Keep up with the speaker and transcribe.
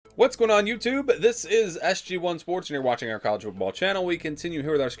What's going on, YouTube? This is SG1 Sports, and you're watching our college football channel. We continue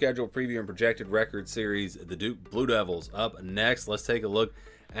here with our schedule preview and projected record series. The Duke Blue Devils up next. Let's take a look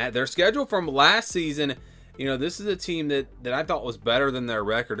at their schedule from last season. You know, this is a team that I thought was better than their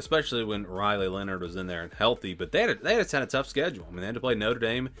record, especially when Riley Leonard was in there and healthy. But they had a kind of tough schedule. I mean, they had to play Notre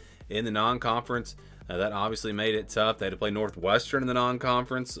Dame in the non-conference. That obviously made it tough. They had to play Northwestern in the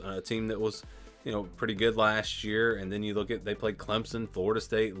non-conference, a team that was, you know, pretty good last year. And then you look at, they played Clemson, Florida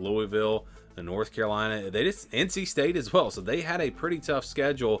State, Louisville, and North Carolina. They just NC State as well. So they had a pretty tough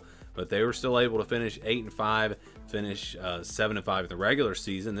schedule, but they were still able to finish 8-5, finish 7-5 in the regular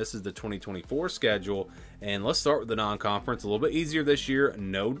season. This is the 2024 schedule. And let's start with the non-conference. A little bit easier this year.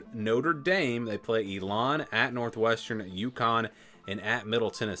 Notre Dame, they play Elon, at Northwestern, UConn, and at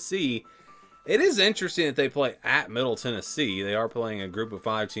Middle Tennessee. It is interesting that they play at Middle Tennessee. They are playing a group of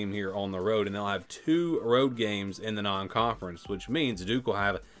 5 team here on the road, and they'll have 2 road games in the non-conference, which means Duke will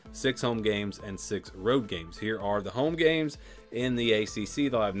have 6 home games and 6 road games. Here are the home games in the ACC.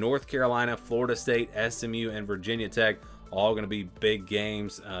 They'll have North Carolina, Florida State, SMU, and Virginia Tech. All going to be big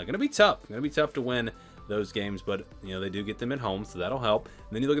games. Going to be tough. Going to be tough to win those games, but you know, they do get them at home, so that'll help.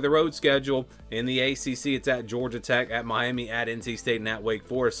 And then you look at the road schedule in the ACC. It's at Georgia Tech, at Miami, at NC State, and at Wake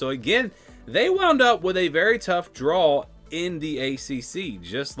Forest. So again, they wound up with a very tough draw in the ACC,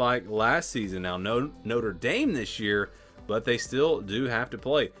 just like last season. Now, no Notre Dame this year, but they still do have to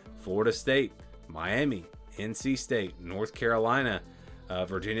play Florida State, Miami, NC State, North Carolina,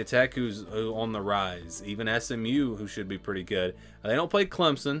 Virginia Tech, who's on the rise, even SMU, who should be pretty good. They don't play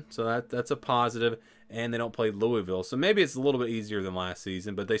Clemson, so that's a positive, and they don't play Louisville, so maybe it's a little bit easier than last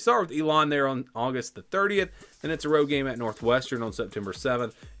season. But they start with Elon there on August the 30th, then it's a road game at Northwestern on September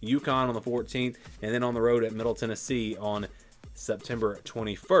 7th, UConn on the 14th, and then on the road at Middle Tennessee on September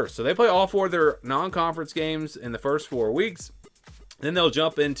 21st. So they play all 4 of their non-conference games in the first 4 weeks. Then they'll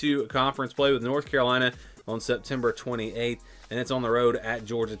jump into conference play with North Carolina on September 28th, and it's on the road at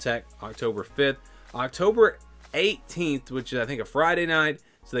Georgia Tech October 5th. October 18th, which is I think a Friday night,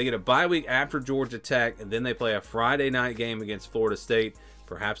 so they get a bye week after Georgia Tech, and then they play a Friday night game against Florida State.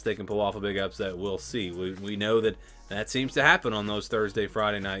 Perhaps they can pull off a big upset. We'll see. We know that seems to happen on those Thursday,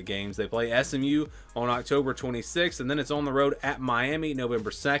 Friday night games. They play SMU on October 26th, and then it's on the road at Miami November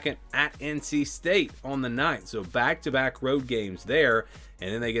 2nd, at NC State on the 9th. So back-to-back road games there,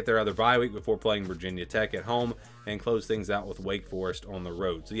 and then they get their other bye week before playing Virginia Tech at home and close things out with Wake Forest on the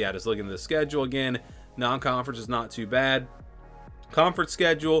road. So yeah, just looking at the schedule again, non-conference is not too bad. Conference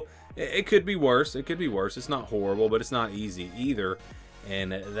schedule, it could be worse. It could be worse. It's not horrible, but it's not easy either.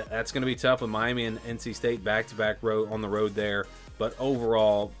 And that's going to be tough with Miami and NC State back-to-back road on the road there. But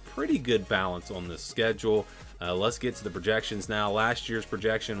overall, pretty good balance on this schedule. Let's get to the projections now. Last year's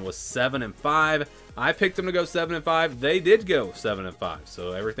projection was 7-5. I picked them to go 7-5. They did go 7-5.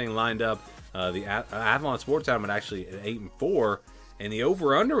 So everything lined up. The Avalon Sports Tournament actually at 8-4, and the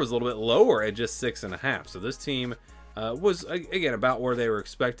over/under was a little bit lower at just 6.5. So this team was again about where they were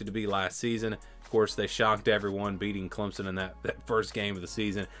expected to be last season. Of course, they shocked everyone, beating Clemson in that first game of the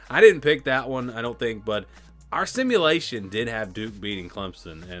season. I didn't pick that one, I don't think, but our simulation did have Duke beating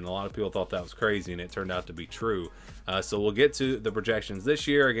Clemson, and a lot of people thought that was crazy, and it turned out to be true. So we'll get to the projections this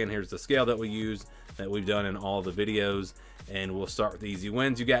year. Again, here's the scale that we use, that we've done in all the videos, and we'll start with the easy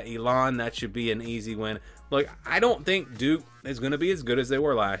wins. You got Elon. That should be an easy win. Look, I don't think Duke is going to be as good as they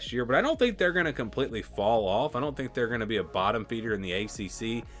were last year, but I don't think they're going to completely fall off. I don't think they're going to be a bottom feeder in the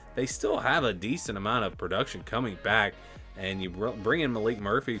ACC. They still have a decent amount of production coming back, and you bring in Malik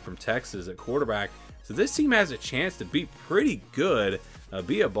Murphy from Texas at quarterback. So this team has a chance to be pretty good,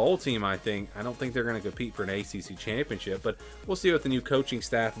 be a bowl team, I think. I don't think they're going to compete for an ACC championship, but we'll see what the new coaching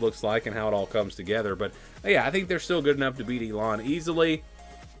staff looks like and how it all comes together. But yeah, I think they're still good enough to beat Elon easily.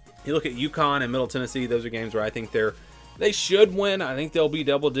 You look at UConn and Middle Tennessee, those are games where I think they should win. I think they'll be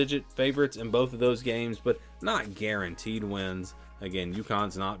double-digit favorites in both of those games, but not guaranteed wins. Again,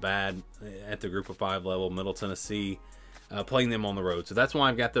 UConn's not bad at the group of 5 level. Middle Tennessee, playing them on the road. So that's why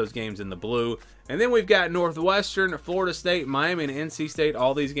I've got those games in the blue. And then we've got Northwestern, Florida State, Miami, and NC State.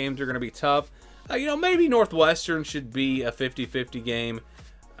 All these games are going to be tough. You know, maybe Northwestern should be a 50-50 game.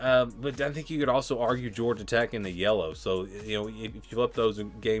 But I think you could also argue Georgia Tech in the yellow. So, you know, if you flip those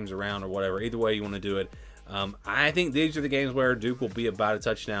games around or whatever, either way you want to do it. I think these are the games where Duke will be about a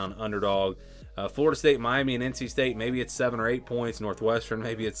touchdown underdog. Florida State, Miami, and NC State, maybe it's 7 or 8 points. Northwestern,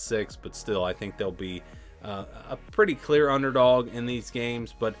 maybe it's 6, but still, I think they'll be a pretty clear underdog in these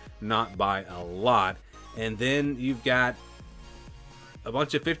games, but not by a lot. And then you've got a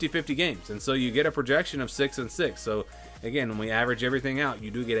bunch of 50-50 games, and so you get a projection of 6-6. So again, when we average everything out, you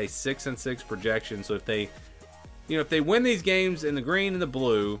do get a 6-6 projection. So if they, you know, if they win these games in the green and the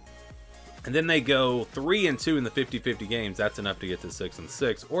blue, and then they go 3-2 in the 50-50 games, that's enough to get to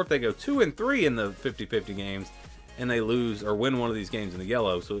 6-6. Or if they go 2-3 in the 50-50 games and they lose or win one of these games in the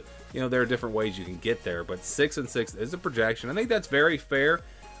yellow. So, you know, there are different ways you can get there, but 6-6 is a projection. I think that's very fair.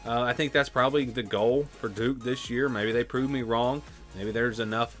 I think that's probably the goal for Duke this year. Maybe they prove me wrong. Maybe there's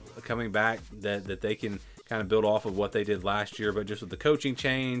enough coming back that they can kind of build off of what they did last year, but just with the coaching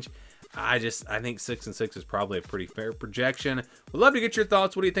change, I think 6-6 is probably a pretty fair projection. We'd love to get your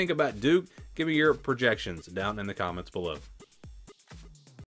thoughts. What do you think about Duke? Give me your projections down in the comments below.